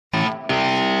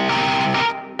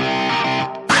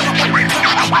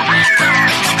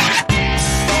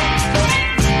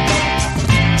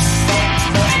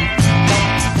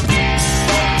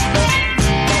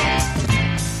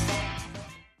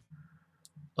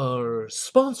Our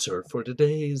sponsor for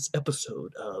today's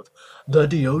episode of the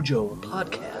Diojo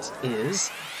podcast is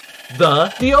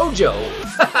the Diojo.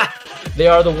 They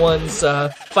are the ones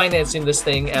financing this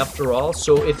thing after all.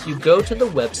 So if you go to the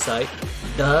website,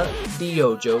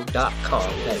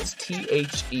 thediojo.com, that's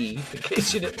T-H-E, in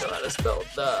case you didn't know how to spell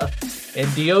the. And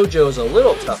Diojo is a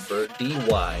little tougher,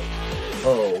 D-Y-O-J-O.com.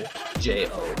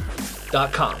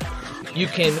 You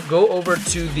can go over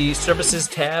to the services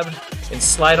tab and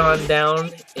slide on down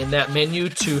in that menu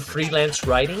to freelance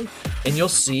writing, and you'll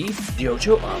see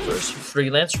Diojo offers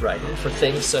freelance writing for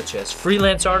things such as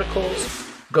freelance articles,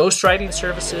 ghostwriting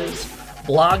services,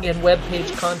 blog and web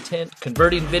page content,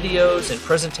 converting videos and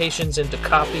presentations into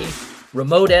copy,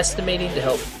 remote estimating to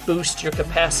help boost your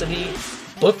capacity,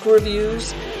 book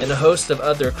reviews, and a host of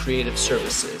other creative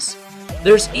services.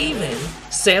 There's even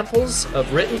samples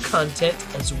of written content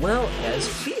as well as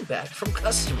feedback from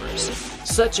customers,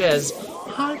 such as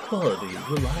high-quality,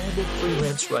 reliable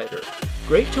freelance writer,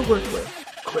 great to work with,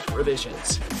 quick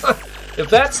revisions. If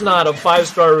that's not a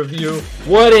 5-star review,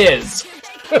 what is?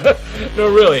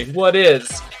 No, really, what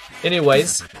is?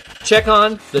 Anyways, check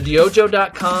on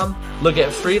thediojo.com, look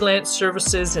at freelance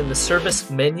services in the service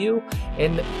menu,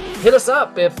 and hit us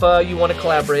up if you want to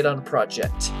collaborate on a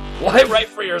project. Why write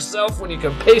for yourself when you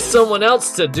can pay someone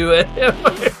else to do it? Am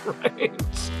I right?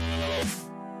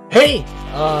 Hey,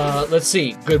 let's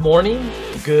see. Good morning,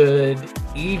 good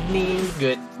evening,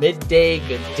 good midday,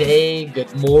 good day,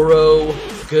 good morrow,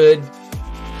 good.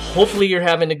 Hopefully you're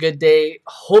having a good day.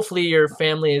 Hopefully your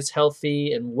family is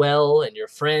healthy and well and your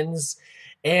friends.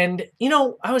 And,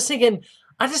 I was thinking,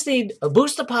 I just need a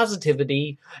boost of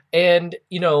positivity. And,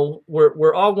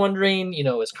 we're all wondering,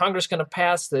 is Congress going to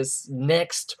pass this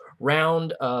next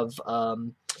round of,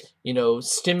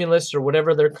 stimulus or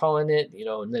whatever they're calling it,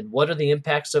 and then what are the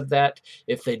impacts of that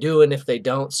if they do and if they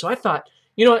don't? So I thought,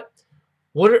 I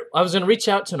was going to reach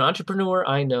out to an entrepreneur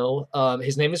I know.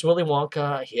 His name is Willy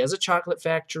Wonka. He has a chocolate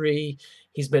factory.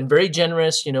 He's been very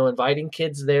generous, inviting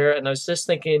kids there. And I was just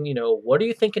thinking, what are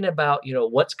you thinking about?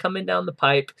 What's coming down the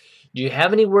pipe? Do you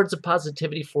have any words of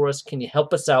positivity for us? Can you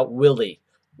help us out, Willy?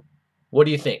 What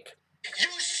do you think? You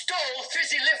stole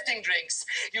fizzy lifting drinks.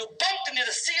 You bumped into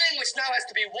the ceiling, which now has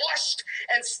to be washed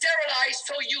and sterilized,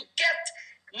 so you get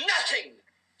nothing.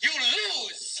 You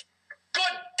lose.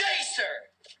 Good day, sir.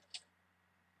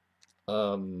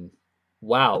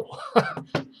 Wow.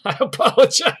 I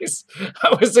apologize.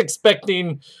 I was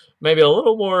expecting maybe a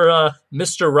little more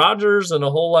Mr. Rogers and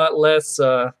a whole lot less.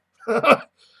 I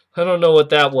don't know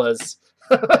what that was.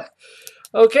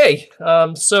 Okay.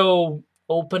 So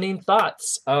opening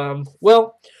thoughts. I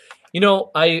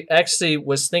actually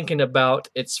was thinking about,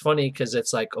 it's funny because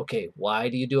it's like, okay, why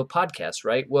do you do a podcast,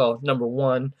 right? Well, number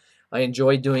one, I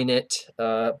enjoy doing it,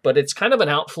 but it's kind of an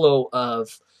outflow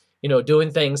of doing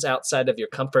things outside of your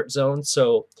comfort zone.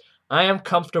 So I am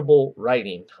comfortable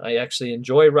writing. I actually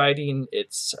enjoy writing.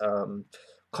 It's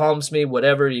calms me,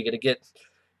 whatever. You got to get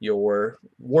your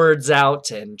words out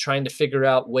and trying to figure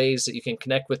out ways that you can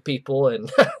connect with people.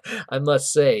 And I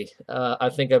must say, I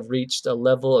think I've reached a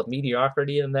level of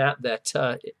mediocrity in that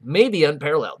may be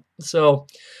unparalleled. So,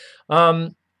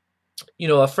 a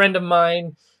friend of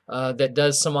mine that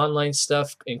does some online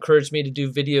stuff encouraged me to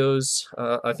do videos.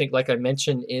 I think, like I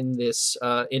mentioned in this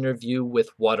interview with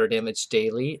Water Damage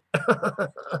Daily,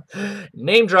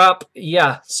 name drop.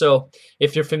 Yeah. So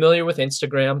if you're familiar with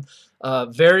Instagram,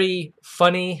 very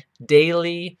funny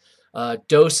daily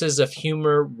doses of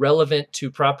humor relevant to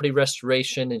property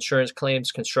restoration, insurance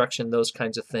claims, construction, those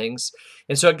kinds of things.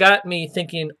 And so it got me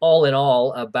thinking all in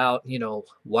all about,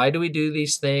 why do we do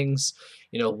these things?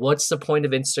 What's the point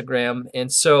of Instagram?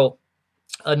 And so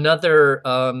another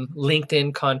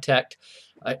LinkedIn contact,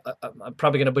 I'm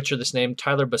probably going to butcher this name,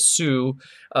 Tyler Basu,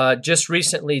 just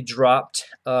recently dropped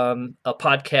a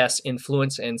podcast,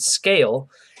 Influence and Scale.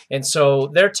 And so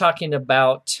they're talking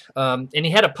about, and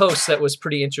he had a post that was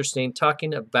pretty interesting,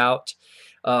 talking about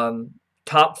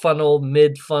top funnel,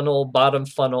 mid funnel, bottom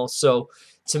funnel. So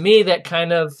to me, that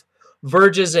kind of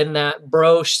verges in that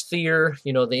bro sphere,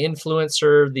 the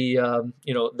influencer,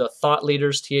 the thought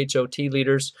leaders, THOT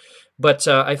leaders. But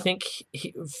I think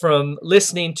from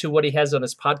listening to what he has on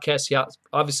his podcast, he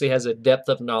obviously has a depth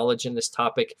of knowledge in this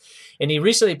topic. And he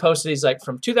recently posted, he's like,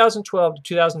 from 2012 to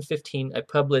 2015, I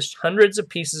published hundreds of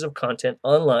pieces of content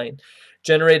online,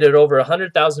 generated over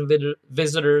 100,000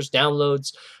 visitors,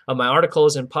 downloads of my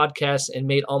articles and podcasts, and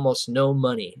made almost no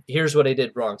money. Here's what I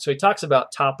did wrong. So he talks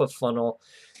about top of funnel.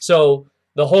 So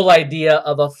the whole idea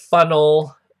of a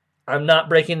funnel, I'm not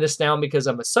breaking this down because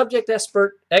I'm a subject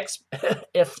expert,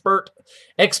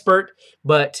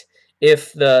 but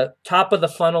if the top of the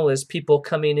funnel is people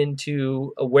coming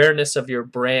into awareness of your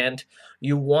brand,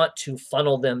 you want to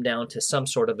funnel them down to some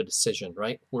sort of a decision,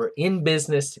 right? We're in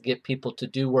business to get people to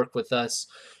do work with us,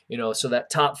 so that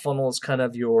top funnel is kind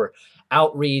of your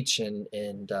outreach and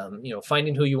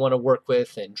finding who you want to work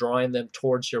with and drawing them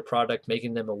towards your product,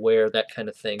 making them aware, that kind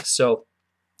of thing. So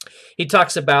he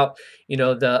talks about,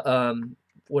 the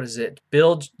what is it?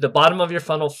 Build the bottom of your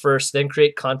funnel first, then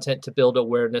create content to build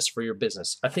awareness for your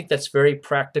business. I think that's very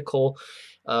practical.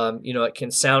 It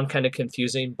can sound kind of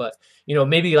confusing, but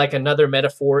maybe like another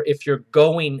metaphor, if you're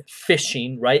going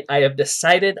fishing, right? I have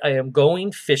decided I am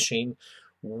going fishing.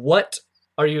 What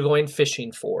are you going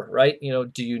fishing for, right?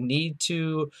 Do you need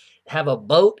to have a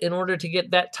boat in order to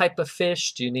get that type of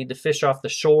fish? Do you need to fish off the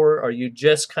shore? Are you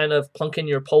just kind of plunking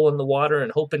your pole in the water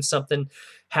and hoping something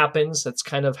happens? That's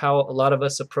kind of how a lot of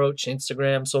us approach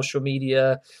Instagram, social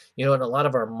media, and a lot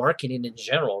of our marketing in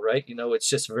general, right? It's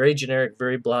just very generic,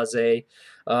 very blasé.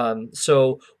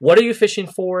 So what are you fishing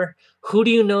for? Who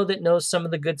do you know that knows some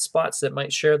of the good spots that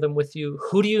might share them with you?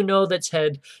 Who do you know that's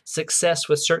had success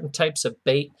with certain types of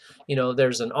bait?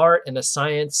 There's an art and a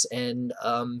science and,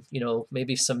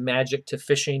 maybe some magic to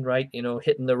fishing, right?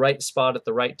 Hitting the right spot at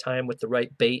the right time with the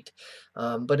right bait.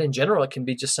 But in general, it can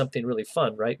be just something really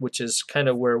fun, right? Which is kind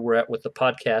of where we're at with the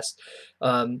podcast.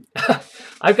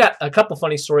 I've got a couple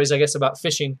funny stories, I guess, about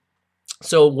fishing.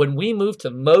 So when we moved to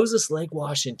Moses Lake,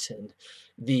 Washington,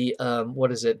 the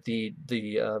Mirage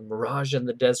in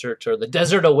the Desert, or the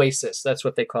Desert Oasis, that's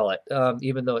what they call it,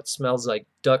 even though it smells like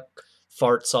duck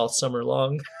farts all summer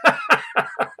long.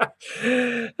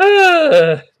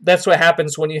 That's what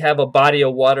happens when you have a body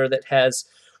of water that has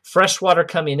fresh water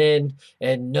coming in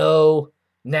and no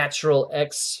natural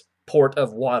export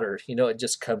of water. It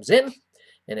just comes in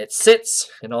and it sits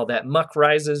and all that muck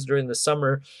rises during the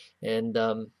summer. And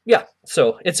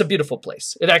so it's a beautiful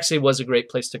place. It actually was a great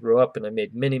place to grow up, and I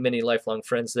made many, many lifelong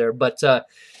friends there. But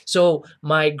so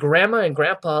my grandma and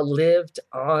grandpa lived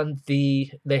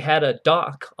they had a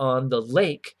dock on the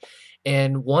lake.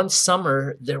 And one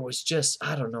summer there was just,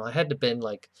 I don't know, I had to have been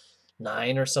like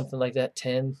 9 or something like that,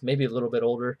 10, maybe a little bit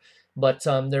older. But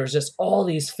there was just all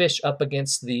these fish up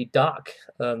against the dock,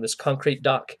 this concrete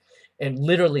dock. And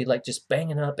literally like just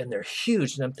banging up, and they're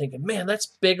huge. And I'm thinking, man,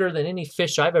 that's bigger than any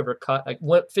fish I've ever caught. I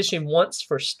went fishing once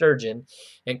for sturgeon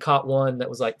and caught one that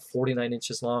was like 49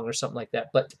 inches long or something like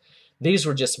that. But these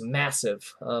were just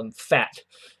massive, fat.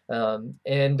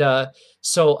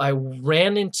 So I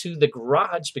ran into the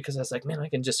garage because I was like, man, I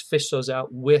can just fish those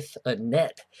out with a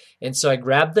net. And so I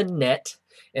grabbed the net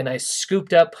and I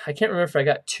scooped up, I can't remember if I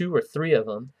got 2 or 3 of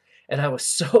them. And I was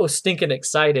so stinking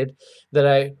excited that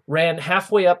I ran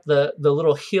halfway up the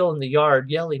little hill in the yard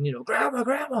yelling, Grandma,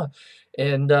 Grandma.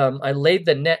 And I laid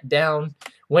the net down,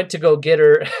 went to go get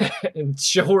her and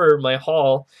show her my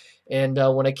haul. And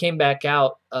when I came back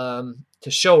out to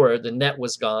show her, the net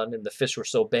was gone and the fish were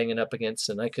so banging up against,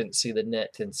 and I couldn't see the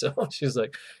net. And so she's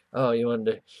like, oh, you wanted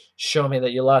to show me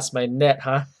that you lost my net,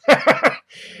 huh?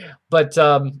 But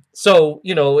so,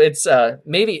 it's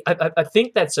maybe I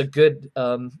think that's a good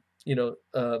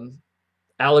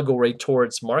allegory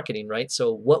towards marketing, right?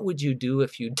 So what would you do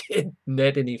if you did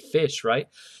net any fish, right?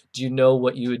 Do you know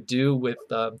what you would do with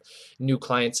new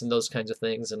clients and those kinds of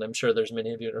things? And I'm sure there's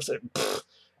many of you that are saying,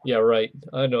 yeah, right,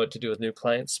 I know what to do with new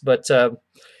clients. But,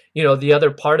 the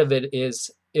other part of it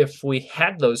is if we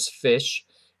had those fish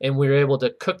and we were able to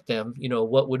cook them,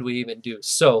 what would we even do?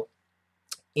 So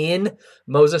in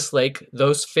Moses Lake,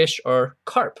 those fish are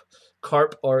carp.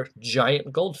 Carp are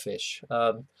giant goldfish.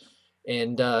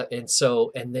 And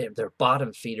they're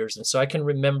bottom feeders. And so I can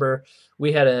remember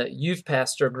we had a youth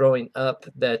pastor growing up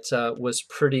that was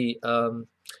pretty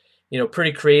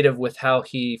creative with how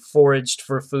he foraged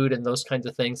for food and those kinds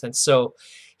of things. And so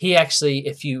he actually,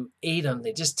 if you ate them,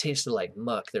 they just tasted like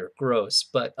muck. They're gross.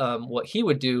 But what he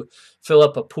would do, fill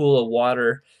up a pool of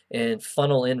water and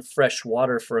funnel in fresh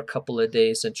water for a couple of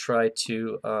days and try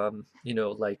to,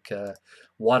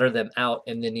 water them out.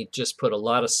 And then he'd just put a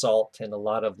lot of salt and a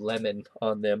lot of lemon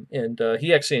on them. And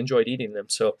he actually enjoyed eating them.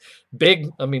 So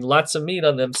lots of meat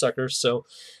on them suckers. So,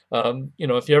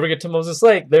 if you ever get to Moses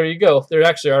Lake, there you go. There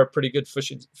actually are pretty good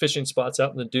fishing spots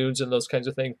out in the dunes and those kinds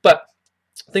of things. But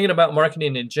thinking about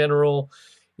marketing in general,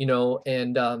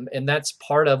 and that's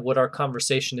part of what our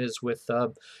conversation is with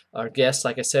our guests.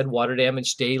 Like I said, Water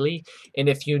Damage Daily. And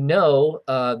if you know,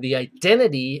 the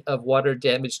identity of Water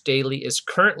Damage Daily is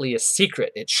currently a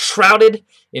secret. It's shrouded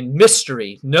in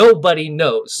mystery. Nobody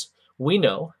knows. We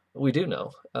know. We do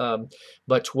know.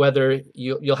 But whether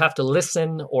you'll have to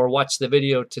listen or watch the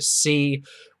video to see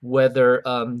whether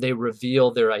they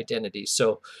reveal their identity.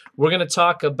 So we're going to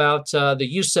talk about the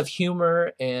use of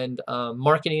humor and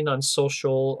marketing on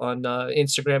social, on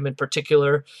Instagram in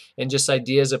particular, and just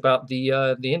ideas about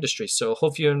the industry. So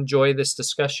hope you enjoy this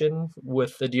discussion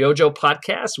with the Diojo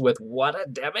podcast with Water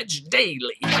Damage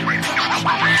Daily.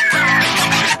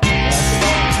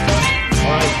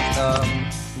 All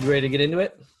right, you ready to get into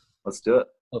it? Let's do it.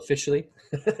 Officially.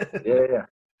 Yeah.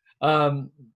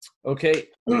 Okay.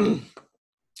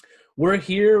 We're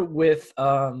here with,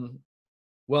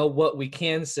 what we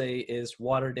can say is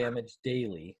Water Damage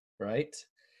Daily, right?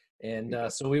 And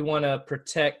so we want to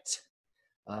protect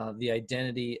the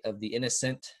identity of the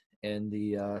innocent and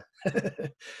the,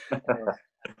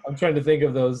 I'm trying to think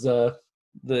of those,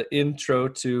 the intro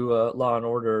to Law and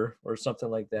Order or something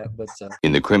like that. But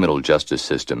in the criminal justice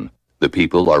system, the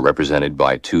people are represented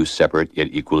by two separate yet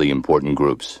equally important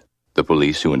groups: the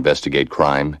police who investigate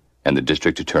crime and the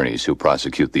district attorneys who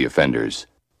prosecute the offenders.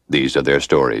 These are their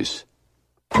stories.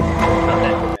 Not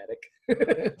that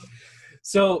dramatic.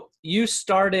 So you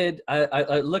started,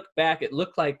 I look back, it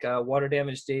looked like Water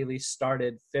Damage Daily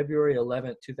started February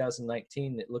 11th,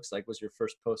 2019. It looks like was your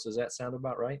first post. Does that sound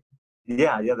about right?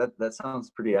 Yeah, that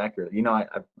sounds pretty accurate. You know, I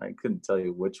couldn't tell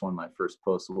you which one my first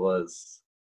post was,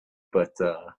 but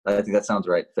I think that sounds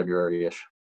right, February-ish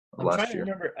of last year. I'm trying to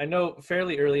remember. I know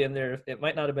fairly early in there, it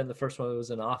might not have been the first one. It was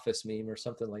an Office meme or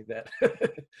something like that.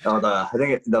 I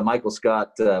think the Michael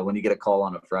Scott, when you get a call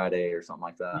on a Friday or something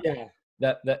like that.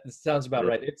 Yeah, that sounds about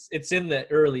right. It's in the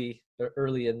early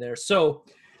in there. So,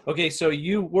 okay, so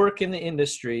you work in the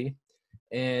industry,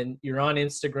 and you're on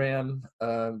Instagram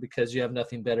because you have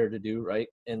nothing better to do, right?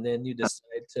 And then you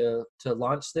decide to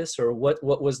launch this, or what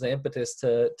was the impetus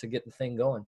to get the thing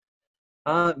going?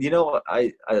 You know,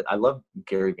 I love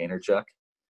Gary Vaynerchuk,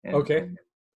 and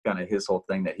kind of his whole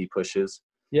thing that he pushes,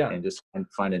 and just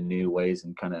finding new ways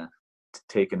and kind of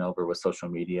taking over with social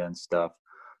media and stuff.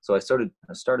 So I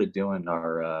started doing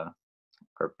our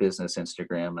business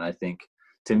Instagram, and I think,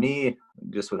 to me,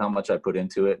 just with how much I put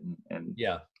into it and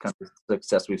kind of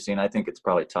success we've seen, I think it's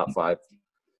probably top 5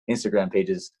 Instagram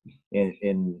pages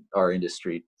in our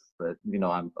industry. But you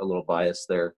know, I'm a little biased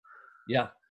there. Yeah.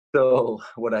 So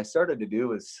what I started to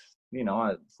do is, you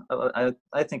know,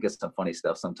 I think it's some funny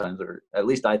stuff sometimes, or at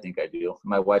least I think I do.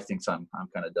 My wife thinks I'm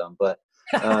kind of dumb, but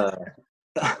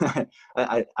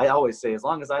I always say, as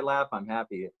long as I laugh, I'm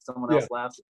happy. If someone else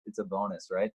laughs, it's a bonus,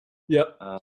 right? Yep.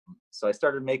 So I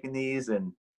started making these,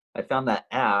 and I found that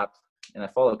app, and I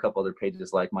follow a couple other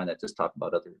pages like mine that just talk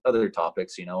about other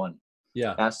topics, you know, and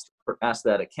asked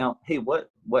that account, hey, what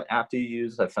app do you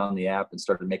use? I found the app and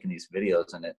started making these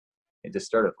videos, and it just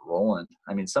started rolling.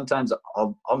 I mean, sometimes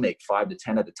I'll make 5 to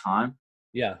 10 at a time.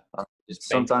 Yeah.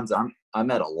 Sometimes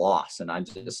I'm at a loss and I'm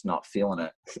just not feeling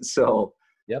it. So,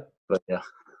 but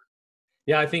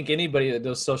yeah, I think anybody that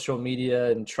does social media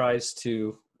and tries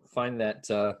to find that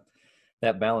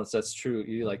balance, that's true.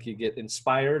 You get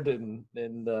inspired and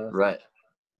right.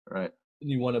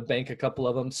 You want to bank a couple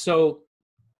of them. So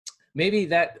maybe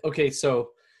so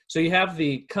you have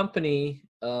the company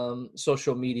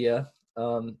social media,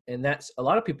 and that's, a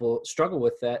lot of people struggle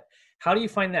with that. How do you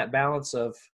find that balance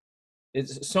of,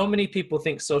 so many people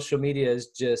think social media is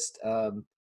just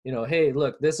you know, hey,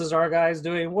 look, this is our guys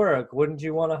doing work. Wouldn't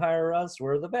you want to hire us?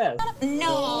 We're the best.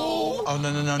 No. Oh, no.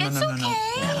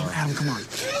 Adam, come on.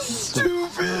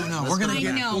 Stupid. No,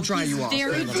 we'll try you off.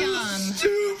 Very dumb.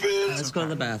 Stupid. Let's go to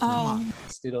the bathroom. Oh.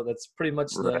 You know, that's pretty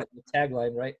much the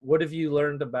tagline, right? What have you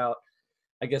learned about,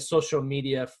 I guess, social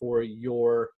media for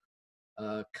your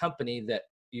company that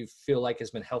you feel like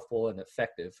has been helpful and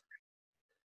effective?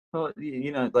 Well,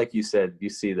 you know, like you said, you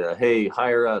see the, hey,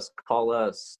 hire us, call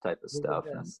us type of stuff.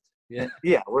 And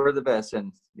we're the best.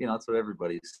 And, you know, that's what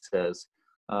everybody says.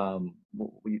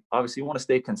 We obviously want to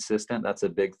stay consistent. That's a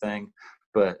big thing.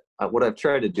 But what I've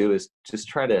tried to do is just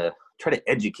try to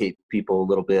educate people a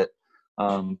little bit.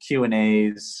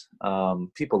 Q&As,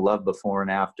 people love before and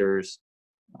afters.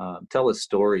 Tell a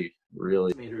story,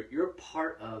 really. You're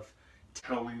part of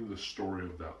telling the story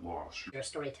of that loss. You're a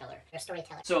storyteller.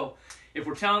 So if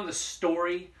we're telling the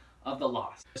story of the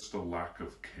loss, it's the lack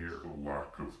of care.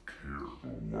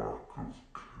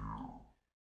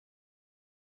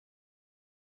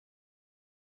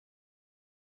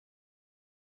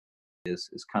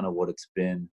 Is kind of what it's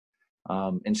been.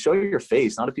 And show your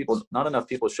face. Not enough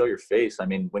people show your face. I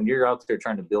mean, when you're out there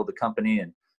trying to build a company,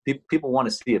 and people want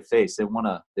to see a face, they want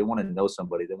to know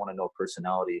somebody, they want to know a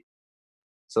personality.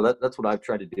 So that's what I've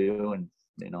tried to do, and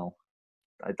you know,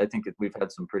 I think we've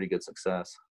had some pretty good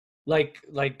success. Like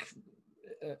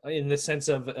in the sense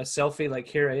of a selfie, like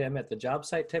here I am at the job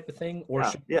site type of thing, or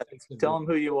tell them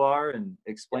who you are and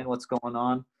explain what's going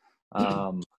on.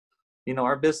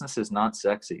 Our business is not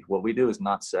sexy. What we do is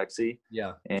not sexy.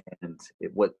 Yeah. And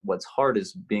what's hard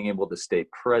is being able to stay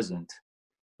present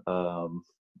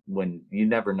when you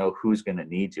never know who's going to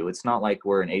need you. It's not like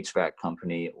we're an HVAC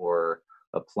company or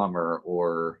a plumber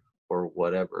or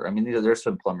whatever. I mean, there's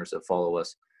some plumbers that follow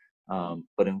us.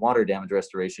 But in water damage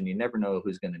restoration, you never know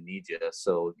who's going to need you.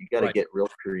 So you got to get real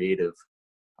creative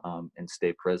and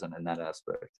stay present in that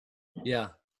aspect. Yeah.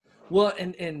 Well,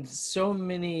 and so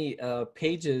many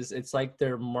pages, it's like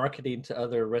they're marketing to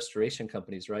other restoration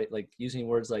companies, right? Like using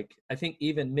words like, I think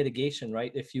even mitigation,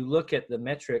 right? If you look at the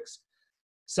metrics,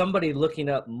 somebody looking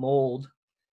up mold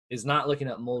is not looking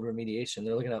up mold remediation.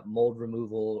 They're looking up mold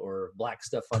removal or black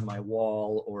stuff on my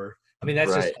wall, or, I mean,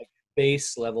 that's just like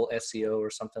base level SEO or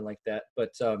something like that.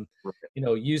 But,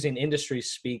 using industry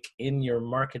speak in your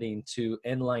marketing to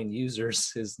inline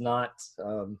users is not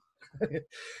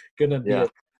going to be a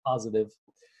positive.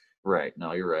 Right.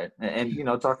 No, you're right. And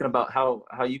talking about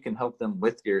how you can help them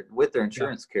with their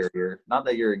insurance carrier, not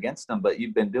that you're against them, but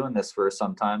you've been doing this for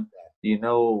some time. You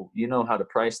know how to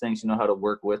price things, how to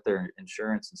work with their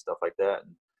insurance and stuff like that.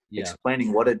 And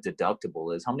explaining what a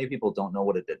deductible is. How many people don't know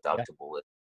what a deductible is?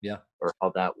 Yeah. Or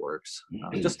how that works.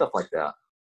 Just stuff like that.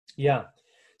 Yeah.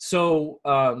 So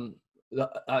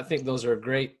I think those are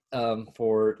great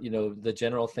for, the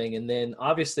general thing. And then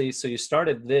obviously, so you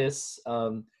started this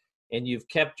and you've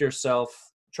kept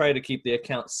yourself, try to keep the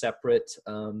account separate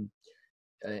and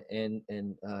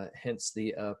hence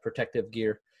the protective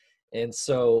gear. And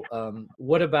so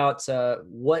what about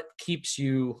what keeps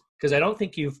you, because I don't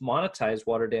think you've monetized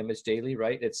Water Damage Daily,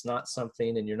 right? It's not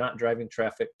something, and you're not driving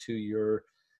traffic to your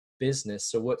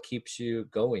business. So what keeps you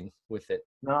going with it?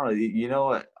 No,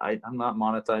 I'm not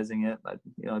monetizing it.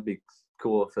 It'd be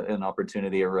cool if an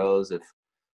opportunity arose, if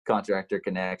Contractor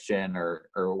Connection or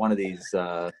one of these,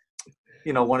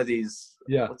 one of these.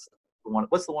 Yeah.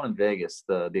 What's the one in Vegas?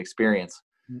 The Experience.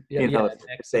 If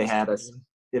they had us.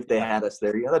 If they had us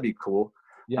there, that'd be cool.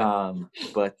 Yeah.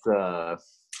 But I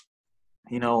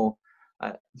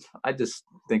just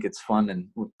think it's fun, and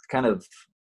kind of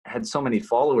had so many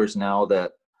followers now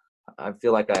that I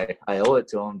feel like I owe it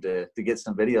to them to get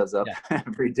some videos up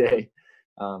every day,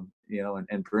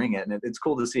 and bring it. And it's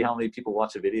cool to see how many people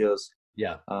watch the videos.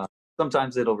 Yeah.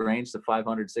 Sometimes it'll range to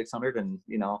 500, 600, and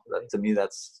to me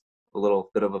that's a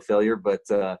little bit of a failure. But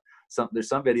there's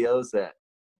some videos that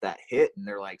hit and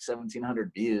they're like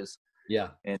 1,700 views. Yeah.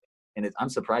 And I'm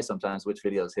surprised sometimes which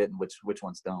videos hit and which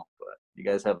ones don't. But you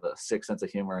guys have a sick sense of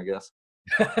humor, I guess.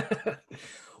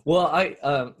 Well,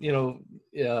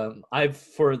 I've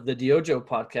for the Diojo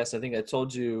podcast, I think I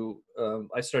told you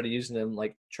I started using them,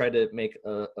 like try to make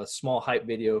a small hype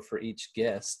video for each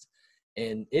guest,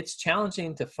 and it's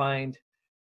challenging to find.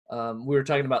 We were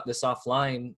talking about this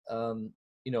offline.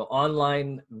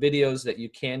 Online videos that you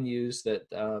can use that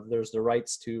there's the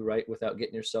rights to, right, without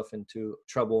getting yourself into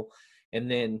trouble, and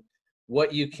then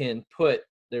what you can put.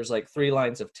 There's like 3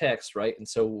 lines of text, right? And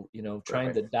so,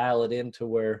 trying to dial it in to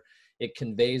where it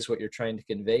conveys what you're trying to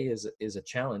convey is a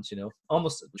challenge,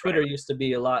 Almost Twitter used to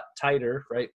be a lot tighter,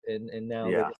 right? And now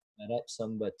they're getting that up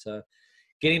some, but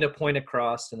getting a point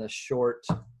across in a short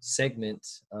segment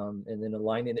and then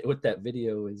aligning it with that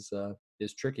video is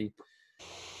tricky.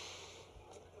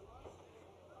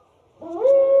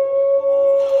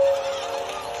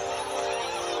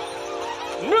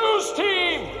 News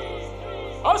team,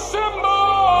 assemble!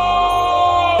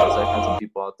 I've had some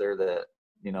people out there that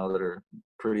that are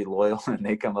pretty loyal, and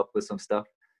they come up with some stuff,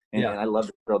 and I love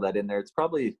to throw that in there. It's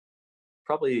probably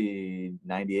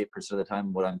 98% of the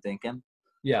time what I'm thinking,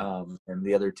 and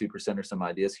the other 2% are some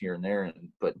ideas here and there.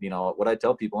 But what I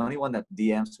tell people, anyone that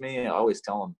DMs me, I always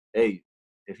tell them, hey,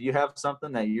 if you have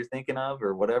something that you're thinking of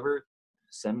or whatever,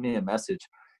 send me a message.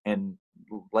 And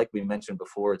like we mentioned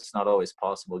before, it's not always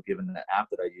possible given the app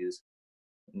that I use.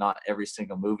 Not every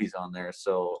single movie's on there,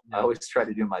 so I always try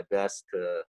to do my best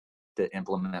to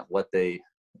implement what they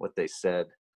said.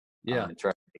 And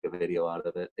try to make a video out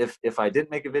of it. If I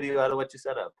didn't make a video out of what you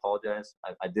said, I apologize.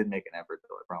 I did make an effort,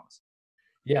 though, I promise.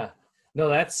 Yeah. No,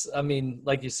 that's, I mean,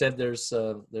 like you said, there's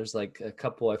like a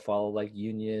couple I follow, like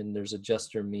Union, there's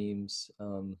Adjuster Memes.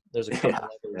 There's a couple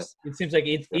others. It seems like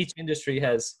each industry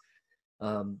has,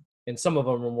 and some of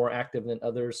them are more active than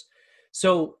others.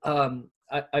 So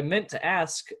I meant to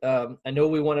ask, I know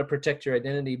we want to protect your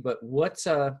identity, but what,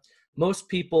 most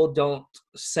people don't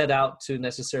set out to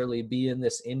necessarily be in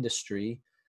this industry.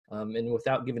 And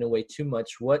without giving away too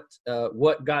much, what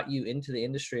got you into the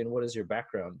industry and what has your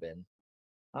background been?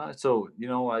 So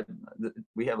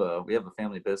we have a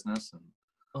family business, and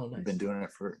oh, nice. we've been doing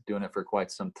it for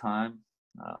quite some time.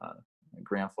 My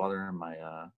grandfather and my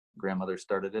grandmother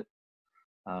started it,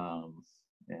 and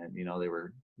they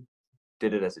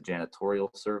did it as a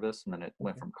janitorial service, and then it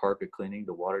went from carpet cleaning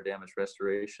to water damage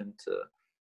restoration to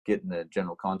getting the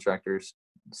general contractors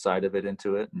side of it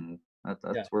into it, and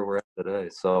that's where we're at today.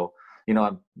 So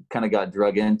I've kind of got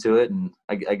drug into it, and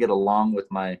I get along with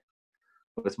my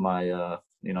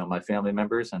my family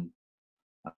members, and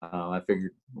I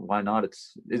figured why not?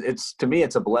 It's to me,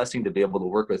 it's a blessing to be able to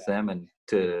work with them and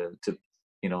to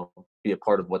be a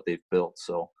part of what they've built.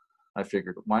 So I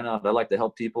figured why not? I like to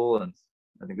help people, and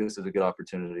I think this is a good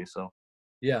opportunity. So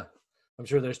yeah, I'm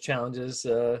sure there's challenges.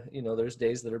 There's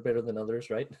days that are better than others,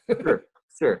 right?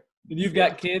 Sure. And you've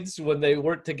got kids. When they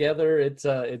work together,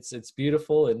 it's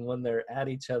beautiful, and when they're at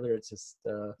each other, it's just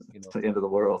it's the end of the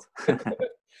world.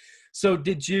 So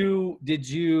did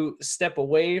you step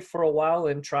away for a while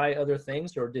and try other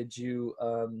things, or did you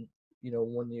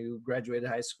when you graduated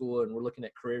high school and were looking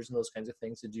at careers and those kinds of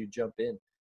things, did you jump in?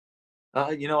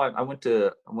 I went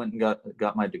and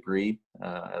got my degree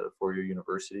at a 4-year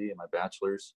university and my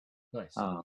bachelor's. Nice.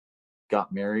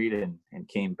 Got married and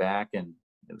came back, and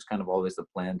it was kind of always the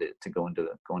plan to go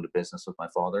into business with my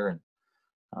father, and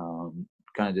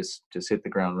kind of just hit the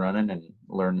ground running and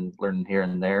learn here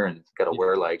and there, and got to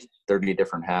wear like 30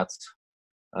 different hats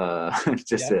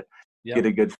just to get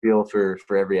a good feel for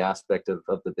every aspect of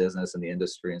the business and the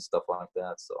industry and stuff like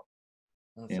that. So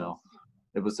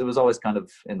it was always kind of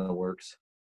in the works.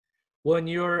 Well, in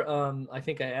your I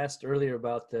think I asked earlier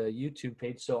about the YouTube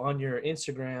page. So on your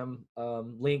Instagram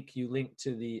link, you link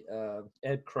to the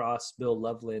Ed Cross, Bill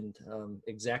Loveland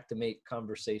Xactimate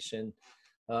conversation.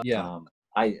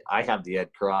 I have the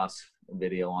Ed Cross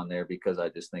video on there because I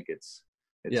just think it's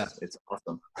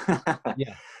awesome.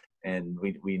 Yeah. And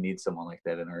we need someone like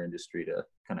that in our industry to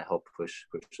kind of help push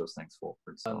those things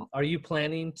forward. So are you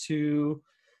planning to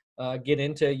get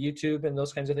into YouTube and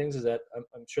those kinds of things?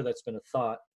 I'm sure that's been a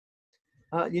thought.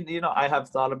 I have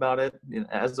thought about it.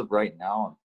 As of right now,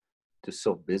 I'm just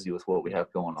so busy with what we have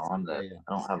going on that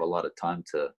I don't have a lot of time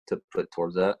to put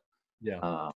towards that.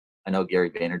 Yeah. I know Gary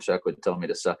Vaynerchuk would tell me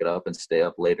to suck it up and stay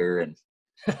up later and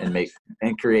make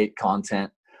and create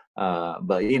content.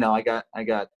 But I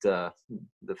got the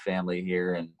family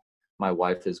here, and my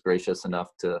wife is gracious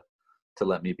enough to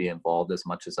let me be involved as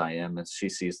much as I am, and she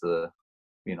sees the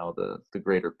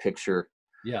greater picture.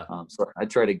 Yeah. So I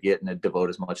try to get and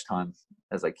devote as much time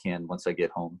as I can once I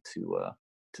get home to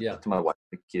my wife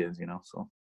and the kids. So.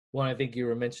 Well, I think you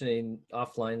were mentioning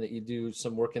offline that you do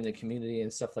some work in the community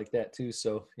and stuff like that too.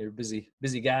 So you're a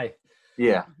busy guy.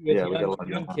 Yeah. We got a lot of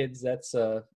young kids. That's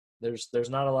there's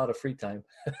not a lot of free time.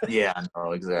 Yeah,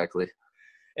 no, exactly.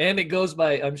 And it goes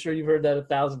by. I'm sure you've heard that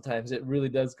 1,000 times. It really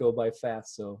does go by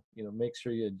fast. So make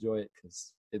sure you enjoy it,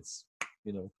 because it's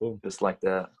boom. Just like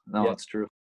that. No, It's true.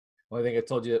 Well, I think I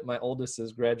told you that my oldest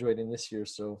is graduating this year,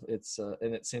 so it's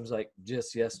and it seems like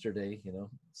just yesterday.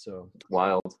 So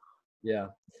wild. Yeah.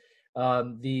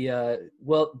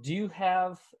 Well, do you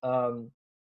have,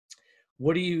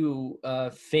 what do you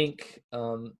think,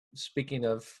 speaking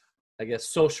of, I guess,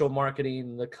 social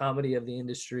marketing, the comedy of the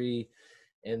industry,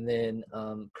 and then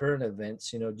current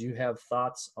events, do you have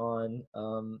thoughts on,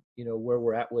 where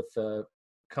we're at with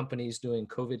companies doing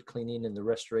COVID cleaning in the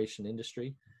restoration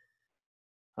industry?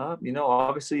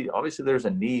 Obviously there's a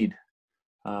need.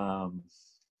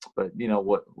 But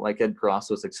what, like Ed Cross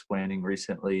was explaining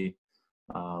recently,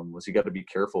 was you got to be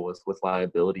careful with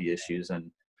liability issues.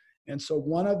 And so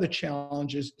one of the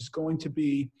challenges is going to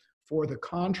be for the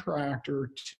contractor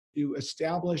to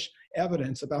establish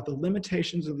evidence about the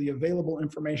limitations of the available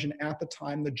information at the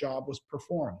time the job was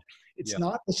performed. It's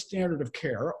not the standard of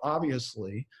care,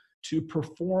 obviously, to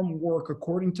perform work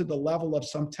according to the level of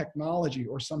some technology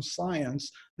or some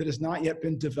science that has not yet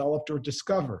been developed or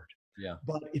discovered. Yeah.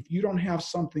 But if you don't have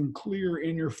something clear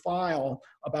in your file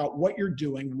about what you're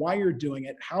doing, why you're doing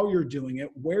it, how you're doing it,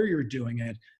 where you're doing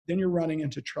it, then you're running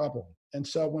into trouble. And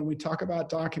so when we talk about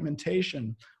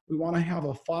documentation, we want to have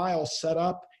a file set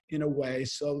up in a way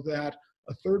so that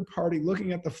a third party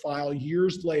looking at the file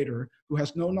years later, who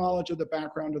has no knowledge of the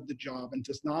background of the job and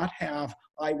does not have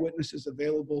eyewitnesses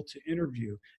available to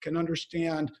interview, can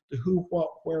understand the who, what,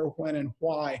 where, when, and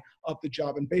why of the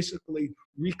job, and basically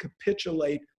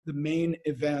recapitulate the main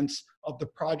events of the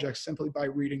project simply by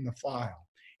reading the file.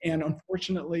 And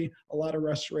unfortunately, a lot of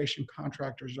restoration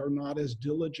contractors are not as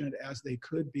diligent as they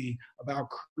could be about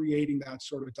creating that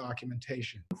sort of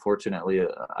documentation. Unfortunately,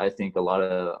 I think a lot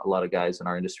of guys in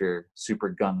our industry are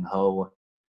super gung ho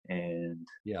and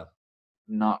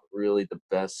not really the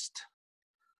best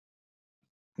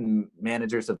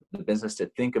managers of the business to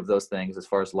think of those things as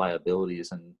far as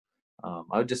liabilities. And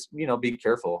I would just, be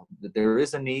careful. There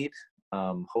is a need.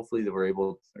 Hopefully that we're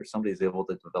able, or somebody's able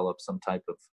to develop some type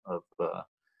of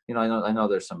I know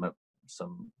there's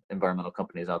some environmental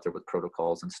companies out there with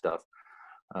protocols and stuff,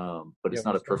 but it's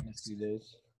not a perfect.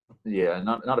 Yeah,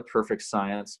 not a perfect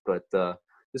science, but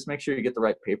just make sure you get the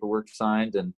right paperwork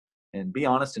signed and be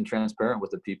honest and transparent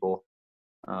with the people.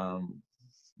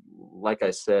 Like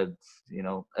I said,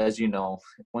 as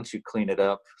once you clean it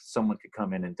up, someone could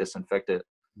come in and disinfect it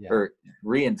or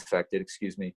reinfect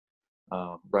it,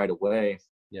 right away.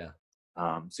 Yeah.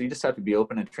 So you just have to be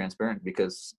open and transparent,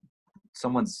 because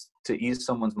to ease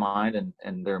someone's mind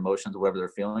and their emotions, whatever they're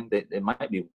feeling, it might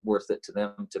be worth it to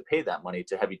them to pay that money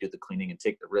to have you do the cleaning and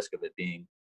take the risk of it being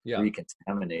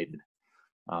recontaminated.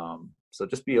 So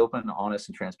just be open, honest,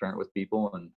 and transparent with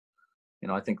people. And,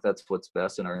 I think that's what's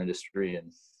best in our industry,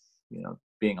 and,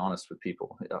 being honest with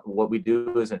people. What we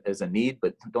do is a need,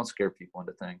 but don't scare people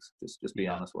into things. Just be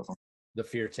honest with them. The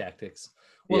fear tactics.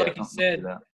 Well, like you said,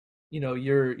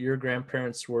 your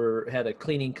grandparents had a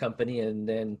cleaning company, and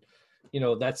then,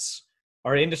 that's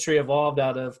our industry evolved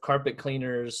out of carpet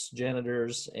cleaners,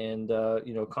 janitors, and,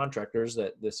 contractors,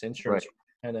 that this insurance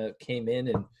kind of came in.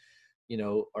 And,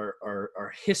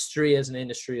 our history as an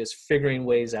industry is figuring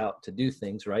ways out to do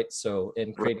things, right? So,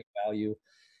 and creating value.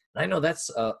 And I know that's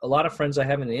a lot of friends I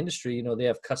have in the industry, they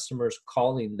have customers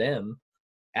calling them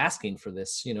asking for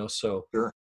this, so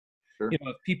sure.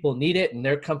 If people need it and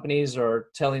their companies are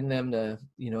telling them to,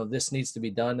 this needs to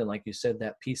be done, and like you said,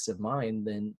 that peace of mind,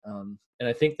 then, and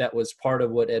I think that was part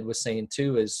of what Ed was saying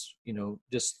too, is,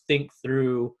 just think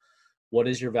through what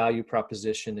is your value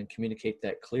proposition and communicate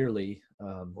that clearly.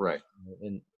 Right.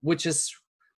 And which is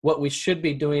what we should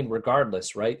be doing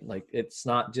regardless, right? Like, it's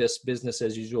not just business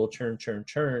as usual, churn.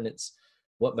 It's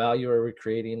what value are we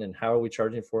creating and how are we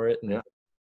charging for it? And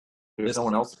there's no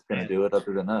one else that's going to do it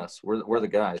other than us. We're the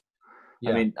guys.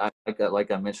 Yeah. I mean,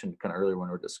 like I mentioned kind of earlier when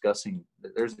we were discussing,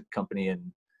 there's a company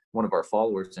in one of our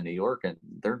followers in New York, and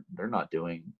they're not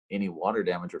doing any water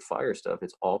damage or fire stuff.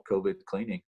 It's all COVID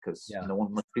cleaning, because no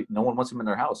one wants them in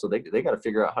their house. So they got to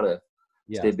figure out how to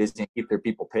stay busy and keep their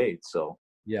people paid. So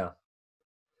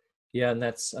and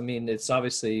that's, it's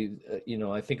obviously,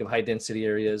 I think of high density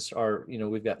areas are,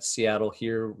 we've got Seattle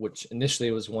here, which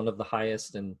initially was one of the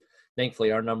highest, and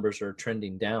thankfully our numbers are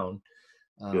trending down.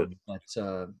 But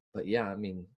yeah,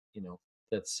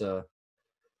 that's,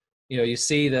 you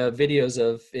see the videos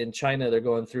of in China, they're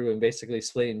going through and basically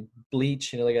spraying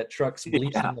bleach, they got trucks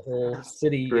bleaching the whole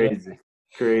city.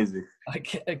 Crazy. I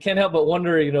can't help but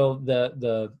wonder,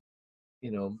 the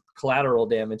collateral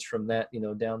damage from that,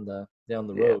 down the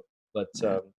road. But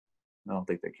I don't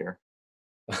think they care.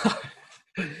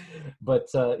 But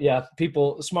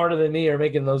people smarter than me are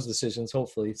making those decisions,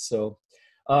 hopefully. So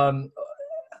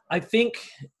I think,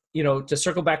 to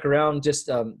circle back around, just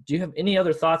do you have any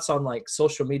other thoughts on like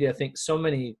social media? I think so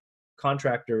many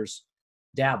contractors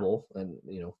dabble, and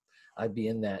I'd be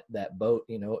in that boat.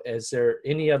 Is there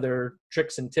any other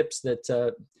tricks and tips that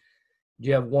do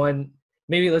you have one?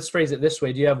 Maybe let's phrase it this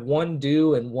way: do you have one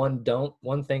do and one don't?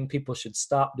 One thing people should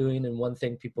stop doing, and one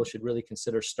thing people should really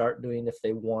consider start doing if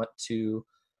they want to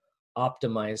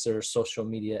optimize their social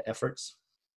media efforts?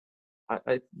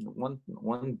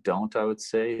 One don't, I would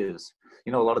say, is,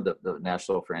 a lot of the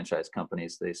national franchise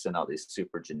companies, they send out these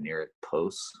super generic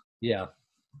posts. Yeah.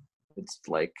 It's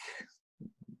like,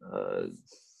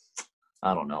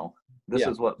 I don't know. This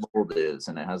is what Mold is,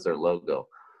 and it has their logo.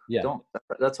 Yeah.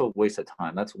 That's a waste of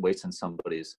time. That's wasting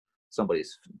somebody's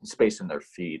space in their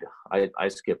feed. I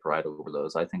skip right over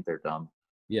those. I think they're dumb.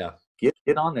 Yeah.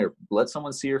 Get on there. Let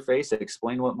someone see your face.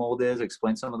 Explain what mold is.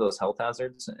 Explain some of those health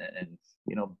hazards, and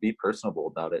be personable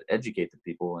about it. Educate the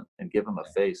people and give them a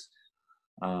face.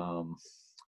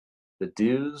 The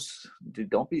do's,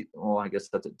 don't be. Well, I guess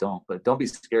that's a don't, but don't be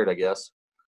scared, I guess.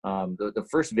 The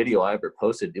first video I ever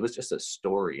posted, it was just a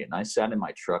story, and I sat in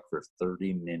my truck for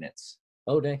 30 minutes.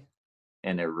 Oh, dang.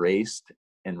 And erased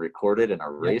and recorded and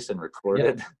erased and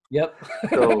recorded. Yep.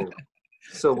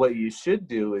 So what you should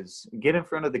do is get in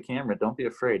front of the camera. Don't be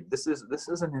afraid. This is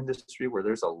an industry where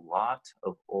there's a lot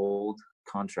of old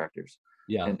contractors.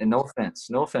 Yeah. And no offense,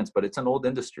 but it's an old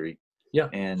industry. Yeah.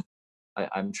 And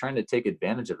I'm trying to take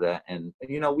advantage of that. And,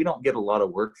 we don't get a lot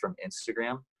of work from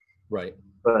Instagram. Right.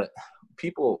 But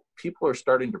people are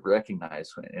starting to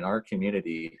recognize in our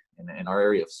community and in our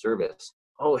area of service,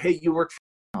 oh, hey, you work for...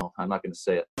 No, I'm not going to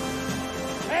say it.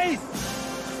 Hey!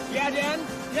 Yeah, Dan?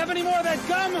 You have any more of that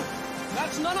gum?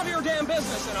 That's none of your damn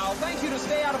business, and I'll thank you to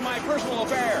stay out of my personal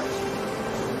affairs.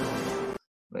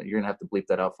 but you're gonna have to bleep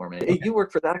that out for me. Hey, you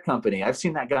work for that company. I've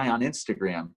seen that guy on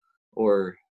Instagram,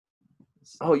 or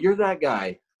oh, you're that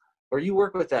guy, or you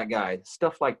work with that guy.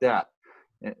 Stuff like that.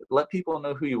 Let people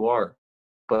know who you are.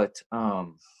 But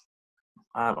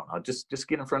I don't know. Just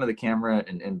get in front of the camera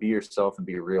and be yourself and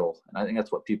be real. And I think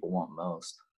that's what people want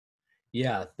most.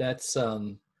 Yeah, that's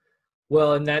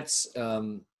well, and that's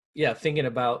yeah, thinking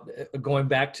about going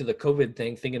back to the COVID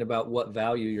thing, thinking about what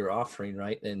value you're offering,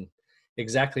 right? And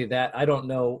exactly that. I don't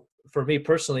know, for me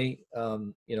personally,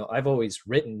 you know, I've always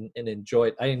written and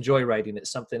I enjoy writing.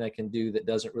 It's something I can do that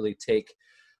doesn't really take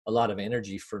a lot of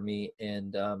energy for me.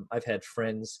 And I've had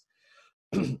friends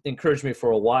encourage me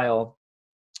for a while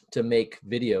to make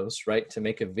videos, right? To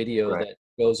make a video that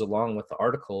goes along with the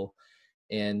article.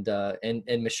 And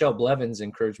Michelle Blevins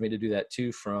encouraged me to do that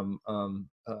too, from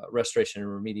Restoration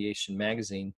and Remediation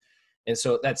magazine. And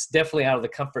so that's definitely out of the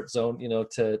comfort zone, you know,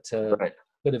 to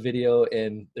put a video,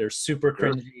 and they're super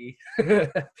cringy,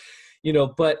 you know,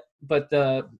 but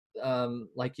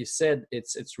like you said,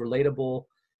 it's relatable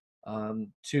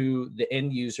to the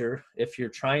end user. If you're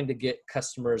trying to get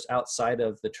customers outside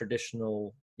of the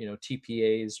traditional, you know,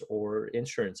 TPAs or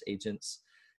insurance agents.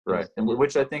 Right. And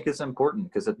which I think is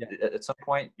important, because at some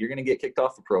point you're going to get kicked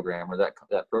off the program, or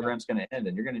that program's going to end,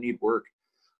 and you're going to need work.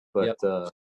 But,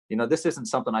 you know, this isn't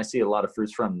something I see a lot of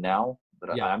fruits from now,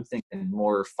 but I'm thinking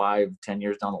more 5-10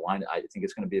 years down the line. I think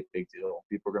it's going to be a big deal.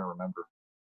 People are going to remember.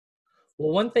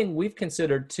 Well, one thing we've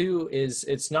considered too is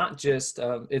it's not just,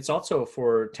 it's also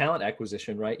for talent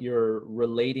acquisition, right? You're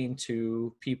relating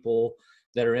to people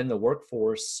that are in the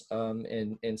workforce.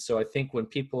 And so I think when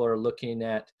people are looking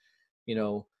at, you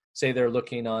know, say they're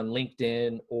looking on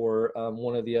LinkedIn or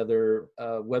one of the other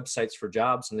websites for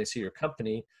jobs, and they see your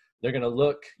company, they're going to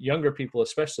look, younger people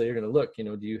especially, are going to look, you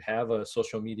know, do you have a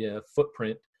social media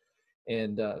footprint?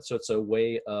 And so it's a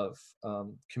way of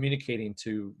communicating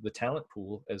to the talent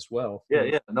pool as well.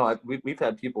 Yeah. No, we've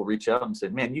had people reach out and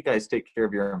said, man, you guys take care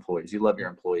of your employees. You love your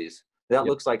employees. That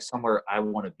looks like somewhere I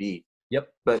want to be. Yep.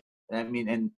 But I mean,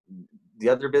 and the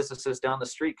other businesses down the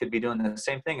street could be doing the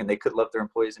same thing, and they could love their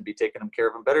employees and be taking care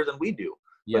of them better than we do.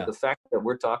 Yeah. But the fact that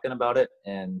we're talking about it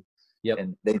and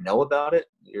they know about it,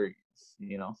 you're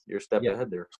a step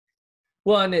ahead there.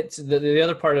 Well, and it's the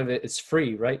other part of it, it's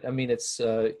free, right? I mean, it's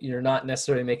you're not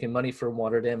necessarily making money from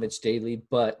Water Damage Daily,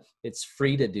 but it's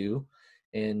free to do.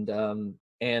 And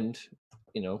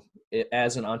you know,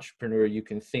 as an entrepreneur, you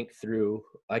can think through,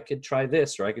 I could try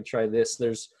this, or I could try this.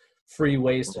 There's free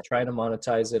ways to try to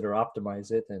monetize it or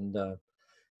optimize it. And,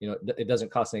 you know, it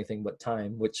doesn't cost anything but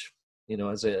time, which, you know,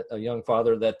 as a young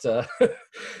father, that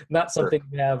not something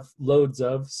we have loads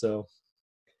of. So,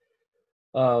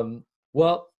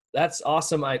 well, that's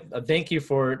awesome. I thank you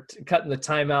for cutting the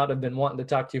time out. I've been wanting to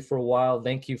talk to you for a while.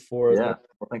 Thank you for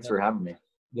thanks for having me.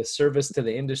 The service to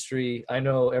the industry. I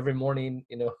know every morning,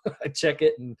 you know, I check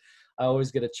it and I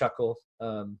always get a chuckle.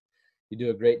 You do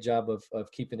a great job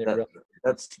of keeping it real.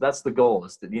 That's the goal,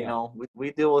 is that, you know,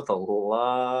 we deal with a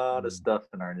lot of stuff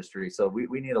in our industry, so we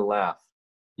need a laugh.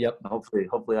 Yep.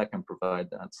 Hopefully I can provide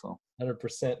that. So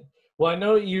 100%. Well, I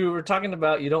know you were talking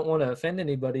about you don't want to offend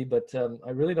anybody, but I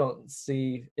really don't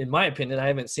see, in my opinion, I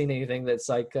haven't seen anything that's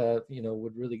like, you know,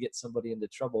 would really get somebody into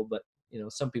trouble. But, you know,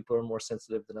 some people are more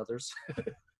sensitive than others.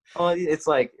 Oh, it's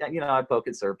like, you know, I poke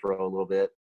at Servpro a little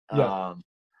bit. Yeah.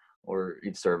 Or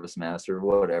each Service Master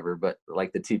or whatever. But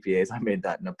like the TPAs, I made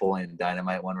that Napoleon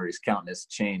Dynamite one where he's counting his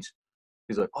change.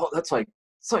 He's like, oh, it's like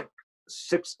 $1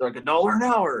 an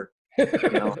hour. You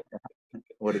know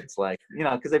what it's like, you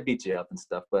know, because they beat you up and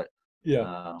stuff. But you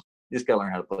just gotta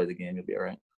learn how to play the game. You'll be all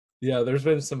right. Yeah, there's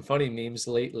been some funny memes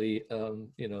lately.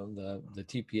 You know, the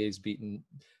TPA's beating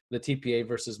the TPA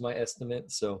versus my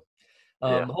estimate. So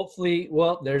hopefully,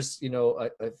 well, there's, you know,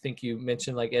 I think you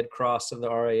mentioned like Ed Cross and the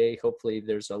RIA. Hopefully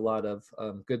there's a lot of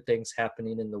good things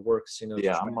happening in the works, you know.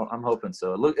 Yeah, I'm hoping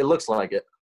so. It looks like it.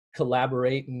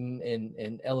 Collaborate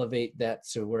and elevate that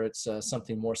to where it's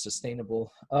something more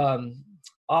sustainable.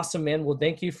 Awesome, man. Well,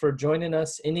 thank you for joining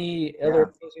us. Any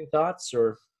other closing thoughts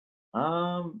or?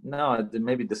 No,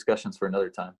 maybe discussions for another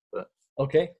time, but.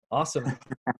 Okay, awesome.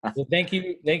 Well, thank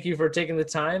you for taking the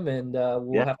time, and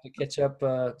we'll have to catch up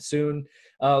soon.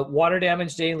 Water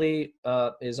Damage Daily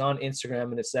is on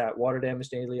Instagram, and it's at Water Damage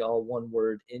Daily, all one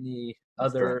word. Any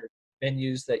other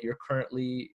venues that you're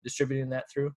currently distributing that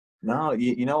through? No,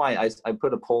 you know, I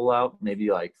put a poll out maybe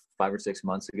like 5 or 6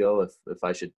 months ago if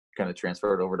I should kind of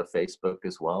transfer it over to Facebook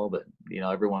as well, but you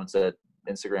know, everyone said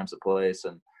Instagram's a place,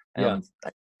 and it was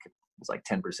like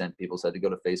 10% people said to go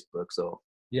to Facebook, so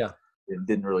it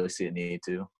didn't really see a need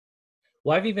to.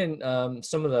 Well, I've even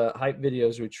some of the hype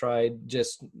videos we tried.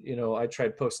 Just I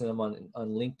tried posting them on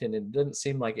LinkedIn. And it didn't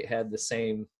seem like it had the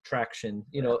same traction.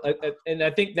 And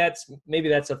I think that's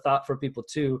a thought for people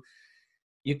too.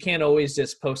 You can't always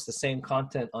just post the same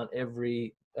content on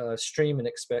every stream and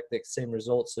expect the same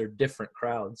results. They're different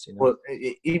crowds. Well,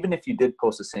 even if you did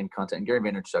post the same content, and Gary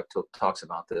Vaynerchuk talks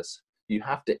about this, you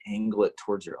have to angle it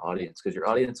towards your audience, because your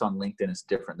audience on LinkedIn is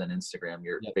different than Instagram.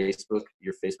 Your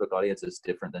Facebook audience is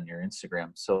different than your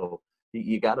Instagram. So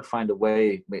you got to find a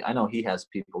way. I know he has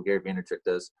people, Gary Vaynerchuk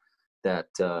does, that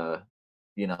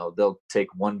they'll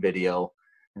take one video,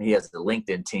 and he has the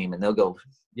LinkedIn team, and they'll go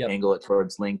angle it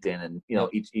towards LinkedIn, and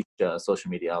each social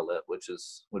media outlet, which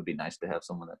would be nice to have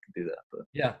someone that can do that. But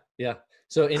yeah.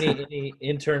 So any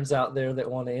interns out there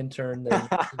that want to intern,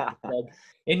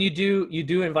 and you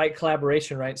do invite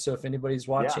collaboration, right? So if anybody's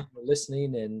watching or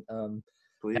listening and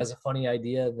has a funny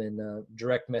idea, then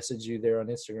direct message you there on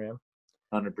Instagram.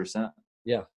 100%.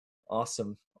 Yeah,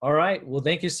 awesome. All right. Well,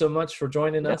 thank you so much for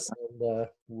joining us, and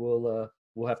we'll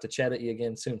have to chat at you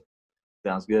again soon.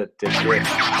 Sounds good. Take care.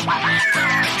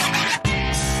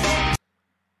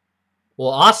 Well,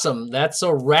 awesome. That's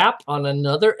a wrap on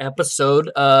another episode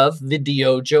of the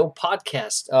Diojo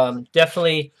podcast.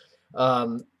 Definitely,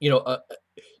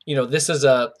 this is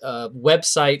a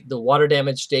website, the Water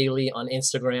Damage Daily on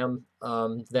Instagram,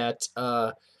 that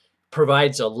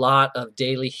provides a lot of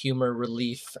daily humor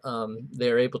relief.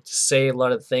 They're able to say a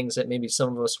lot of things that maybe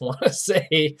some of us want to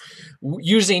say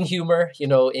using humor,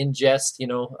 in jest.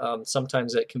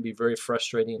 Sometimes it can be very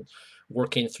frustrating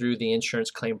working through the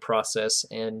insurance claim process.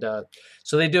 And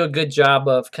so they do a good job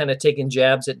of kind of taking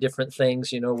jabs at different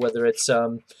things, whether it's,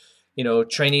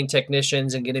 training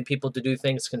technicians and getting people to do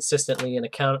things consistently and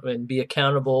be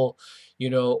accountable,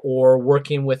 or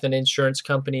working with an insurance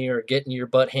company, or getting your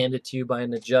butt handed to you by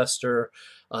an adjuster.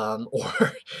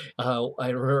 Or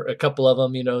I heard a couple of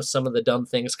them, some of the dumb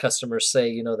things customers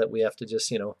say, that we have to just,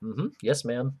 yes,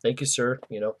 ma'am. Thank you, sir,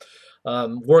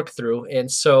 work through. And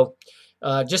so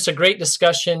just a great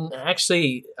discussion.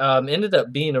 Actually ended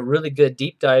up being a really good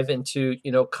deep dive into,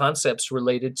 concepts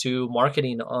related to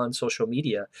marketing on social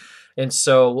media. And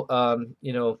so,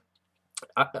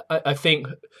 I think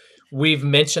we've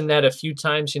mentioned that a few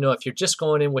times, if you're just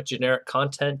going in with generic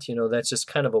content, that's just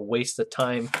kind of a waste of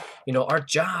time. Our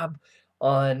job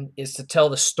is to tell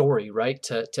the story, right?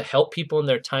 To help people in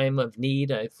their time of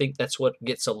need. I think that's what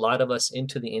gets a lot of us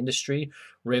into the industry.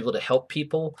 We're able to help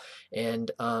people.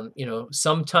 And,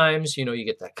 sometimes, you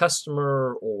get that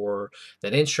customer or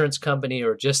that insurance company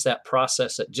or just that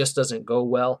process that just doesn't go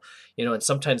well, and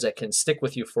sometimes that can stick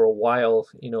with you for a while,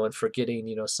 and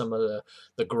forgetting, some of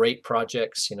the great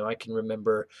projects. I can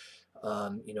remember,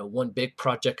 one big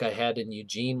project I had in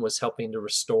Eugene was helping to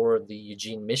restore the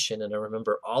Eugene mission. And I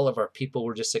remember all of our people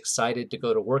were just excited to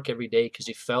go to work every day because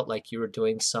you felt like you were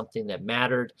doing something that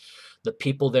mattered. The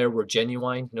people there were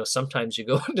genuine. Sometimes you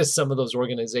go into some of those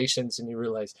organizations and you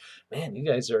realize, man, you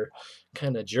guys are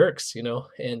kind of jerks,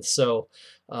 And so,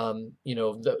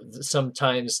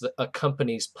 sometimes a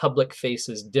company's public face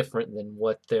is different than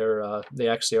what they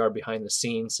actually are behind the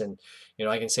scenes. And,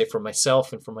 I can say for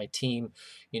myself and for my team,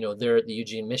 there at the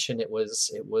Eugene mission, it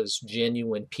was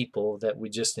genuine people that we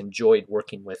just enjoyed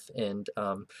working with, and,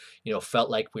 felt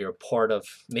like we were part of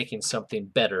making something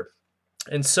better.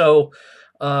 And so,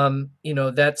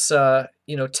 that's,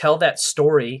 tell that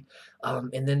story.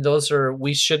 And then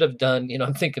we should have done,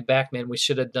 I'm thinking back, man, we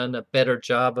should have done a better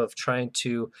job of trying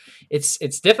to,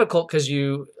 it's difficult because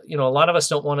a lot of us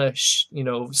don't want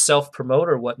to, self-promote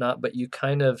or whatnot, but you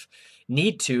kind of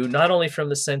need to, not only from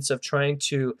the sense of trying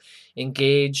to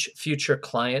engage future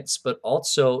clients, but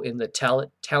also in the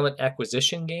talent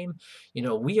acquisition game.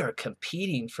 We are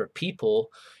competing for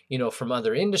people, from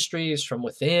other industries, from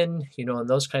within, and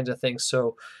those kinds of things.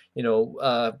 So,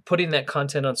 putting that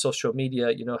content on social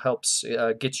media, helps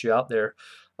get you out there,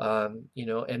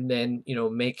 and then,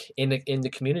 make in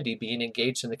the community, being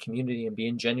engaged in the community and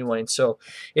being genuine. So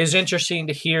it's interesting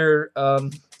to hear,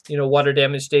 Water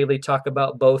Damage Daily talk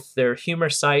about both their humor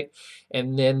site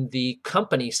and then the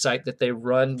company site that they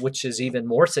run, which is even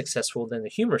more successful than the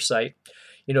humor site.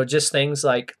 Just things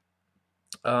like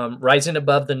rising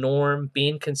above the norm,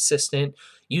 being consistent,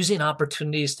 using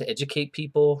opportunities to educate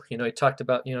people. He talked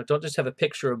about, don't just have a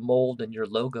picture of mold in your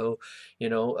logo.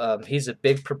 He's a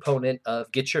big proponent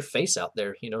of get your face out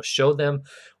there, show them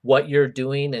what you're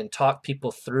doing and talk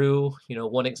people through.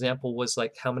 One example was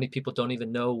like how many people don't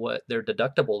even know what their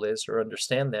deductible is or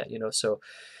understand that, so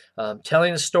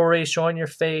telling a story, showing your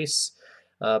face,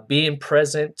 being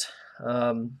present.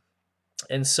 And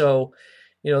so,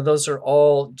 those are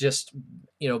all just,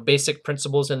 basic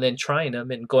principles, and then trying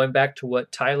them and going back to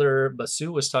what Tyler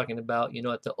Basu was talking about,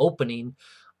 at the opening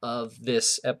of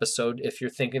this episode. If you're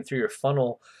thinking through your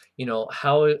funnel,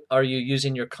 how are you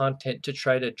using your content to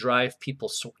try to drive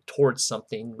people towards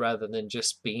something rather than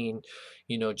just being,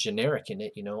 generic in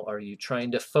it? Are you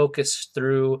trying to focus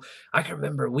through? I can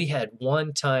remember we had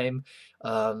one time,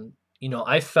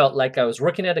 I felt like I was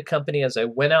working at a company. As I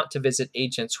went out to visit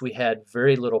agents, we had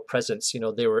very little presence.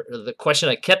 The question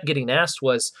I kept getting asked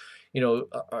was,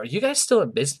 are you guys still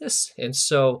in business? And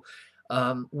so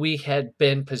we had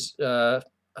been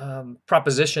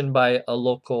propositioned by a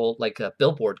local, like a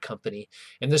billboard company,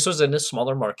 and this was in a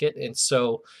smaller market. And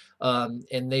so,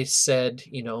 and they said,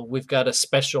 we've got a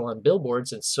special on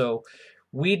billboards. And so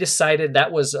we decided,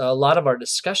 that was a lot of our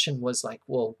discussion was like,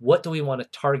 well, what do we want to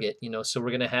target? So we're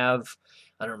going to have,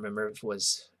 I don't remember if it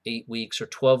was 8 weeks or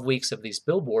 12 weeks of these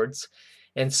billboards.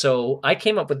 And so I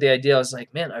came up with the idea. I was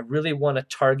like, man, I really want to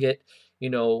target,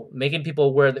 making people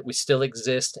aware that we still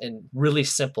exist, and really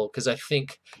simple. Because I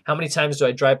think, how many times do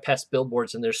I drive past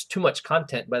billboards and there's too much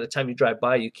content? By the time you drive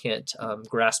by, you can't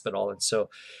grasp it all. And so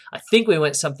I think we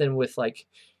went something with like,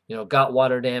 got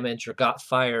water damage or got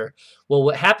fire. Well,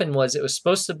 what happened was it was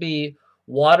supposed to be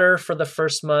water for the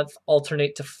first month,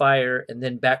 alternate to fire, and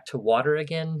then back to water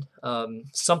again,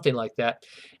 something like that.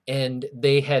 And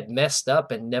they had messed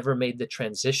up and never made the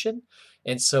transition.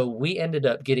 And so we ended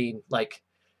up getting like,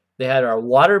 they had our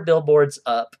water billboards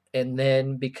up, and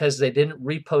then because they didn't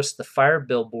repost the fire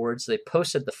billboards, they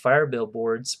posted the fire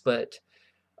billboards, but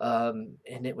and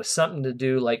it was something to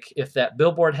do, like, if that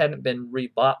billboard hadn't been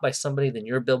rebought by somebody, then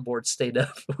your billboard stayed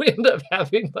up. We ended up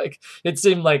having, like, it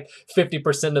seemed like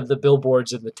 50% of the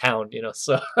billboards in the town,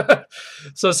 so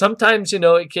so sometimes,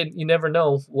 it can, you never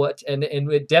know what, and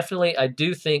it definitely, I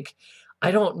do think,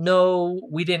 I don't know,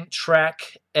 we didn't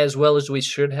track as well as we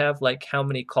should have, like how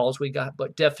many calls we got,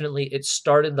 but definitely it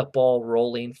started the ball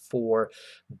rolling for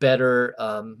better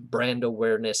brand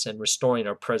awareness and restoring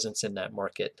our presence in that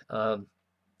market.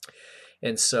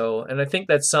 And so, and I think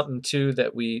that's something too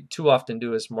that we too often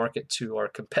do, is market to our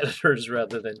competitors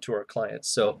rather than to our clients.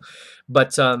 So,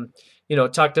 but,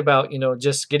 talked about,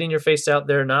 just getting your face out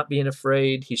there, not being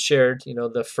afraid. He shared,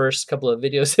 the first couple of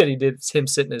videos that he did, him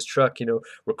sitting in his truck,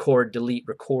 record, delete,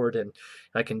 record. And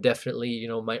I can definitely,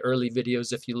 my early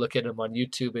videos, if you look at them on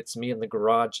YouTube, it's me in the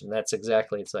garage, and that's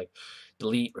exactly, it's like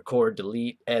delete, record,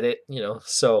 delete, edit,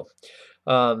 so,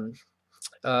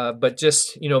 but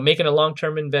just, making a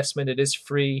long-term investment. It is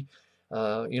free.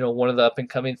 One of the up and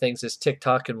coming things is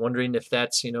TikTok, and wondering if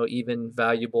that's, even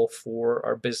valuable for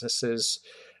our businesses.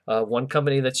 One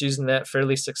company that's using that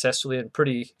fairly successfully and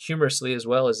pretty humorously as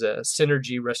well is a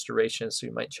Synergy Restoration, so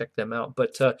you might check them out.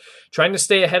 But trying to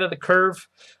stay ahead of the curve,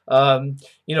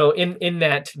 in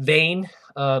that vein,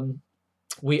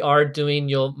 we are doing,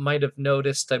 you might have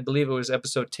noticed, I believe it was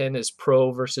episode 10 is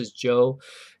Pro versus Joe.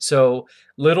 So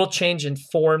little change in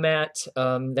format.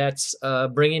 That's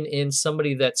bringing in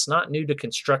somebody that's not new to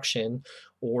construction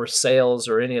or sales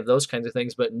or any of those kinds of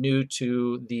things, but new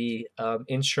to the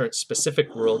insurance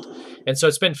specific world. And so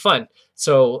it's been fun.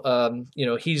 So,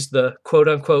 he's the quote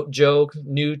unquote Joe,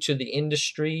 new to the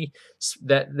industry,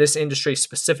 that this industry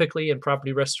specifically in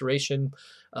property restoration.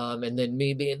 And then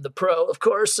me being the pro, of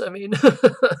course, I mean,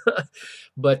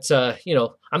 but,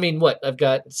 what, I've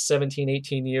got 17,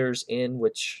 18 years in,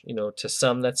 which, to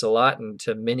some that's a lot, and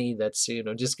to many that's,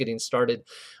 just getting started.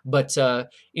 But,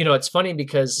 it's funny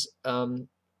because,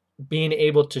 being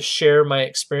able to share my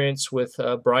experience with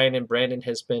Brian and Brandon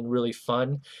has been really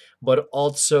fun, but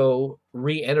also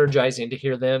re-energizing to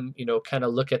hear them, kind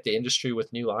of look at the industry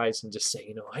with new eyes and just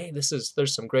say, hey,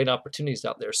 there's some great opportunities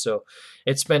out there. So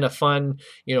it's been a fun,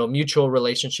 mutual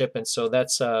relationship. And so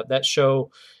that's that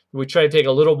show. We try to take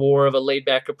a little more of a laid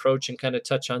back approach and kind of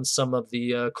touch on some of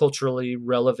the culturally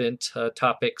relevant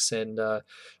topics, and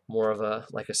more of a,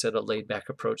 like I said, a laid back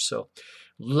approach. So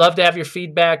love to have your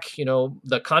feedback.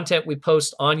 The content we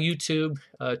post on YouTube,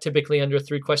 typically under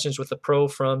 3 Questions with a Pro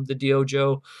from the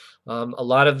Dojo. A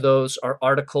lot of those are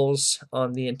articles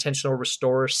on the Intentional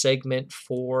Restorer segment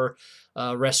for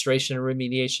Restoration and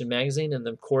Remediation magazine. And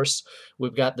then, of course,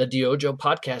 we've got the Dojo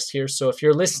podcast here. So if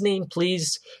you're listening,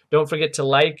 please don't forget to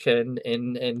like and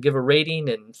give a rating,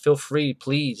 and feel free,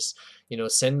 please,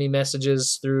 send me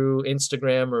messages through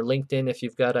Instagram or LinkedIn if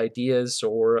you've got ideas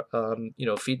or,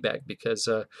 feedback, because,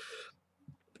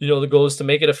 the goal is to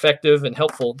make it effective and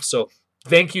helpful. So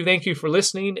thank you for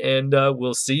listening, and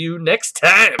we'll see you next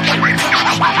time. Do you really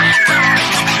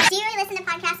listen to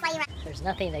podcasts while you run? There's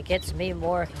nothing that gets me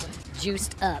more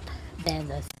juiced up than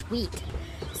the sweet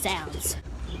sounds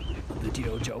of the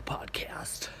Dojo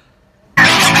podcast.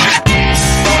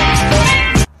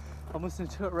 I'm listening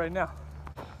to it right now.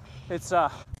 It's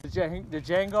the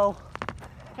Django.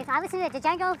 Okay, so I listen to the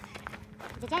Django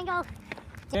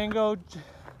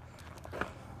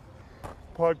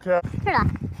podcast.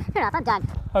 Turn off, I'm done.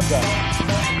 I'm done.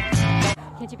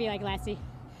 Can't you be like Lassie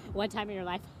one time in your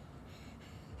life?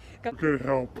 Go. Good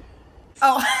help.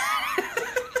 Oh.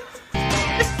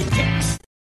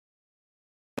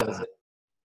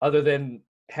 Other than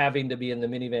having to be in the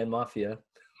minivan mafia.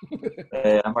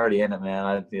 Hey, I'm already in it,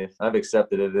 man. I've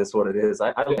accepted it. It's what it is.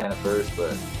 I ran it first,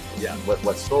 but yeah.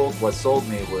 What sold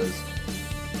me was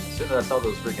as soon as I saw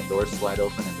those freaking doors slide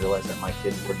open and realized that my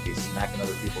kids wouldn't be smacking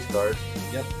other people's cars.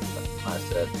 Yep. I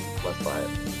said, let's buy it.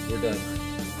 We're done.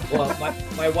 Well,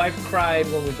 my wife cried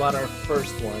when we bought our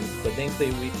first one, but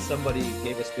thankfully somebody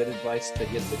gave us good advice to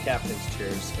get the captain's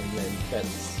chairs, and then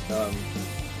that's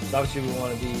obviously we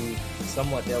want to be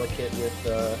somewhat delicate with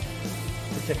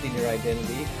protecting your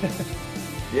identity.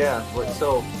 Yeah,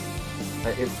 so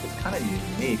it's kind of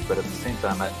unique, but at the same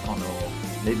time, I don't know.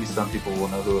 Maybe some people will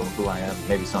know who I am.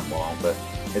 Maybe some won't, but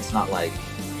it's not like.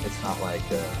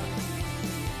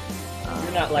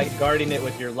 You're not like guarding it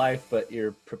with your life, but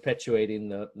you're perpetuating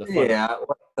the fun. Yeah,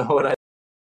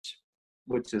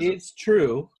 which is it's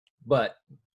true, but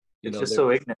it's just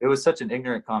so ignorant. It was such an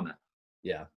ignorant comment.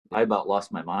 Yeah, I about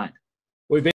lost my mind.